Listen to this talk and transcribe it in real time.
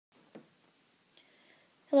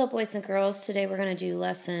Hello boys and girls, today we're going to do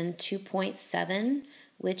lesson 2.7,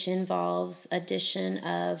 which involves addition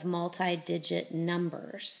of multi-digit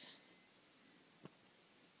numbers.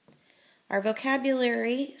 Our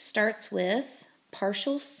vocabulary starts with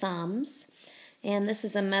partial sums, and this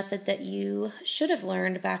is a method that you should have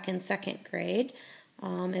learned back in second grade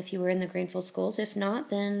if you were in the Greenfield schools. If not,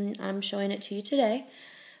 then I'm showing it to you today.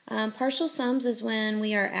 Partial sums is when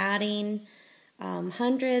we are adding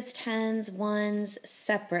hundreds, tens, ones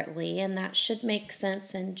separately, and that should make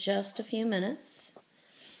sense in just a few minutes.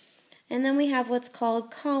 And then we have what's called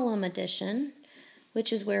column addition,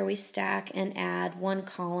 which is where we stack and add one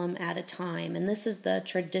column at a time. And this is the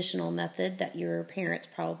traditional method that your parents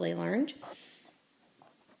probably learned.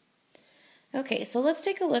 Okay, so let's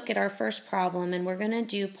take a look at our first problem, and we're going to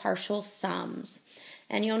do partial sums.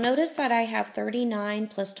 And you'll notice that I have 39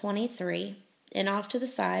 plus 23, and off to the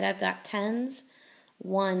side I've got tens,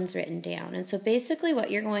 ones written down. And so basically what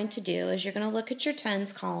you're going to do is you're going to look at your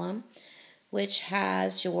tens column, which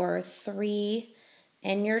has your 3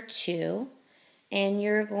 and your 2, and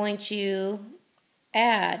you're going to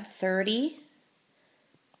add 30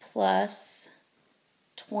 plus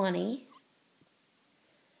 20,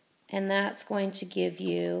 and that's going to give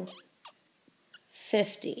you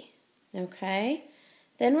 50. Okay?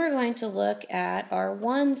 Then we're going to look at our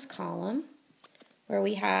ones column, where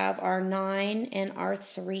we have our 9 and our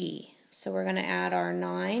 3. So we're going to add our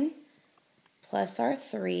 9 plus our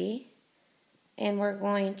 3, and we're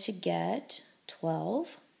going to get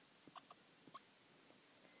 12.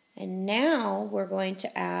 And now we're going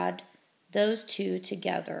to add those two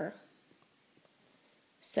together.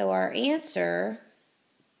 So our answer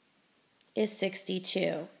is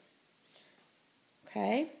 62.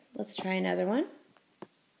 Okay, let's try another one.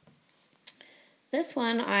 This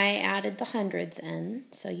one I added the hundreds in,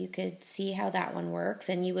 so you could see how that one works,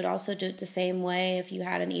 and you would also do it the same way if you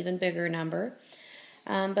had an even bigger number.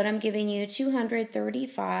 But I'm giving you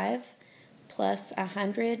 235 plus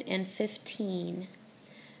 115.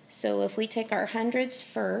 So if we take our hundreds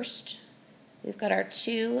first, we've got our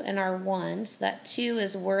 2 and our 1, so that 2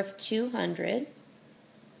 is worth 200,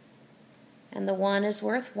 and the 1 is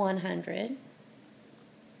worth 100.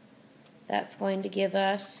 That's going to give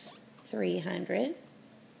us 300.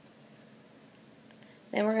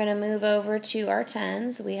 Then we're going to move over to our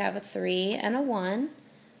tens. We have a 3 and a 1.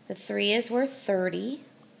 The 3 is worth 30,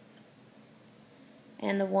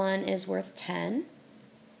 and the 1 is worth 10.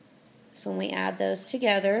 So when we add those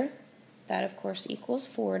together, that of course equals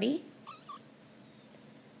 40.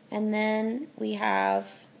 And then we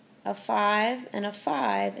have a 5 and a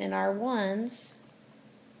 5 in our ones.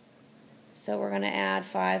 So we're going to add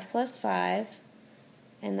 5 plus 5,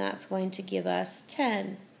 and that's going to give us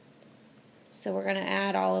 10. So we're going to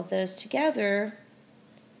add all of those together,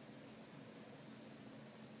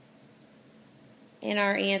 and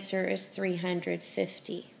our answer is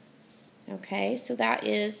 350. Okay, so that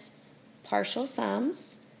is partial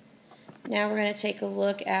sums. Now we're going to take a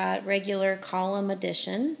look at regular column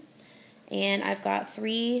addition. And I've got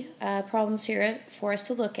 3 problems here for us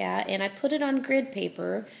to look at, and I put it on grid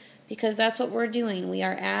paper because that's what we're doing. We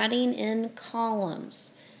are adding in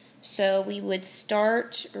columns. So we would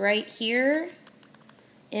start right here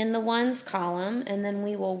in the ones column, and then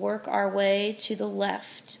we will work our way to the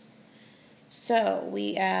left. So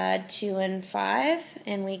we add 2 and 5,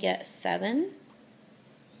 and we get 7.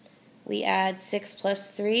 We add 6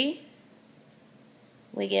 plus 3,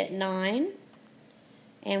 we get 9.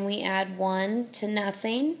 And we add 1 to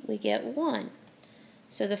nothing, we get 1.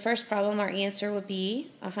 So the first problem, our answer would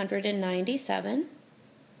be 197.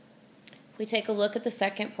 If we take a look at the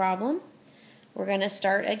second problem, we're going to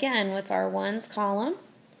start again with our ones column.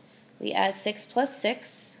 We add 6 plus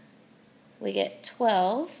 6, we get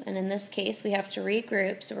 12, and in this case we have to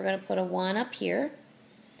regroup, so we're going to put a 1 up here.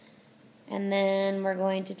 And then we're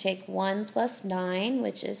going to take 1 plus 9,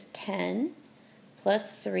 which is 10,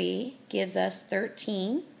 plus 3 gives us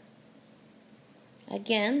 13.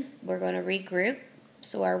 Again, we're going to regroup,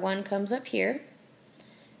 so our 1 comes up here.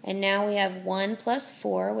 And now we have 1 plus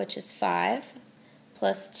 4, which is 5,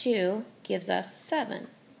 plus 2 gives us 7.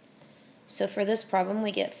 So for this problem,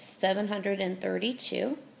 we get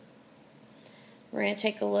 732. We're going to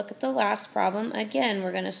take a look at the last problem. Again,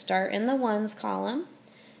 we're going to start in the ones column.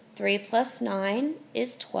 3 plus 9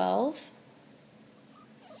 is 12.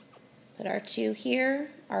 Put our 2 here,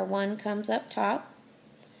 our 1 comes up top.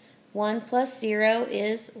 1 plus 0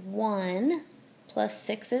 is 1, plus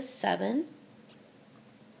 6 is 7,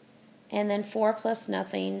 and then 4 plus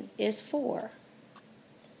nothing is 4.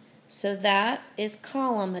 So that is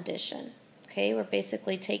column addition. Okay, we're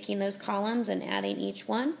basically taking those columns and adding each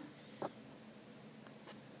one.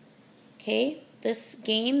 Okay, this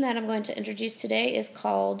game that I'm going to introduce today is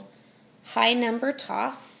called High Number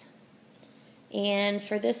Toss. And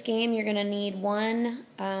for this game, you're going to need one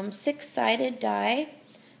 6-sided die,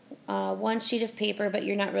 one sheet of paper, but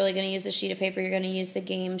you're not really going to use a sheet of paper. You're going to use the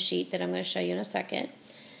game sheet that I'm going to show you in a second.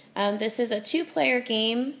 This is a 2-player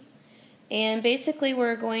game, and basically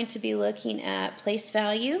we're going to be looking at place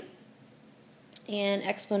value and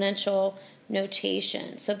exponential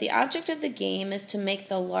notation. So the object of the game is to make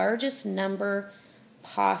the largest number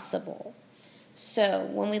possible. So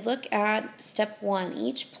when we look at step 1,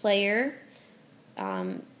 each player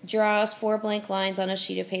draws 4 blank lines on a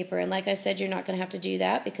sheet of paper, and like I said, you're not going to have to do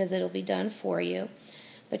that because it'll be done for you.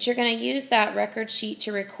 But you're going to use that record sheet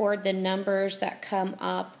to record the numbers that come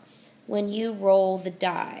up when you roll the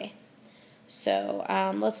die. So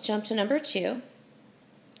let's jump to number 2.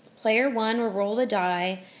 Player 1 will roll the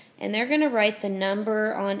die, and they're going to write the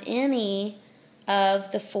number on any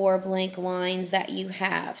of the 4 blank lines that you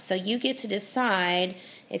have. So you get to decide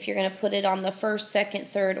if you're going to put it on the first, second,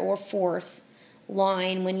 third, or fourth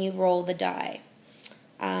line when you roll the die.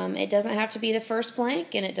 It doesn't have to be the first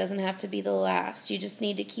blank, and it doesn't have to be the last. You just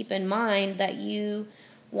need to keep in mind that you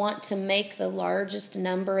want to make the largest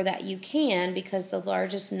number that you can, because the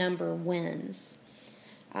largest number wins.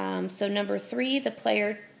 So number 3, the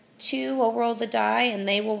player 2 will roll the die, and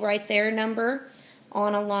they will write their number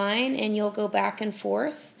on a line, and you'll go back and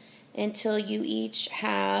forth until you each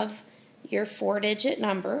have your 4-digit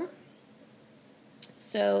number.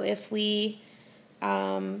 So if we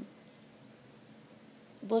look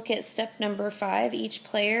at step number 5, each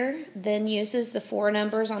player then uses the 4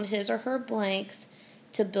 numbers on his or her blanks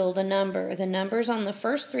to build a number. The numbers on the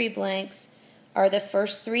first 3 blanks are the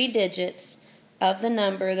first 3 digits of the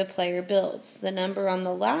number the player builds. The number on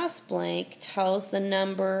the last blank tells the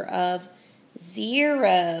number of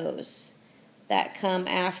zeros that come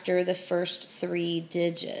after the first 3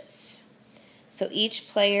 digits. So each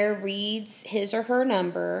player reads his or her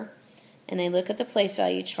number, and they look at the place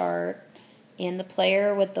value chart, and the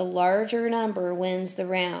player with the larger number wins the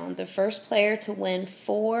round. The first player to win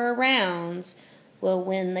 4 rounds will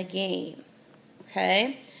win the game.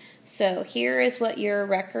 Okay? So here is what your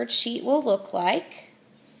record sheet will look like.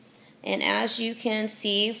 And as you can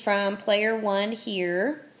see from player 1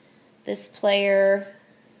 here, this player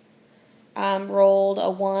rolled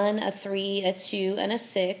a 1, a 3, a 2, and a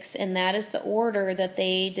 6, and that is the order that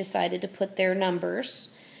they decided to put their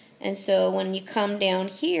numbers. And so when you come down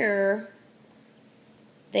here,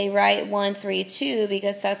 they write 1, 3, 2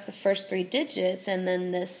 because that's the first 3 digits, and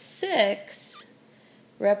then the 6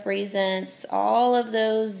 represents all of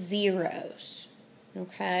those zeros.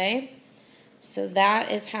 Okay? So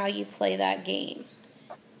that is how you play that game.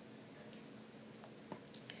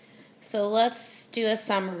 So let's do a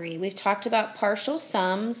summary. We've talked about partial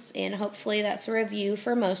sums, and hopefully that's a review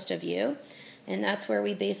for most of you. And that's where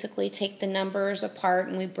we basically take the numbers apart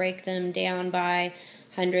and we break them down by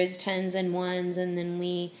hundreds, tens, and ones, and then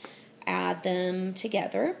we add them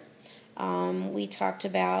together. We talked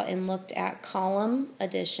about and looked at column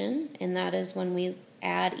addition, and that is when we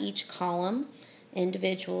add each column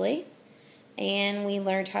individually. And we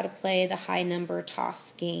learned how to play the high number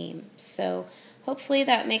toss game. So hopefully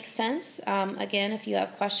that makes sense. Again, if you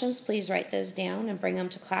have questions, please write those down and bring them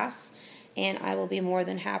to class, and I will be more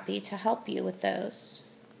than happy to help you with those.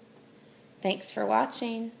 Thanks for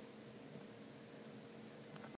watching.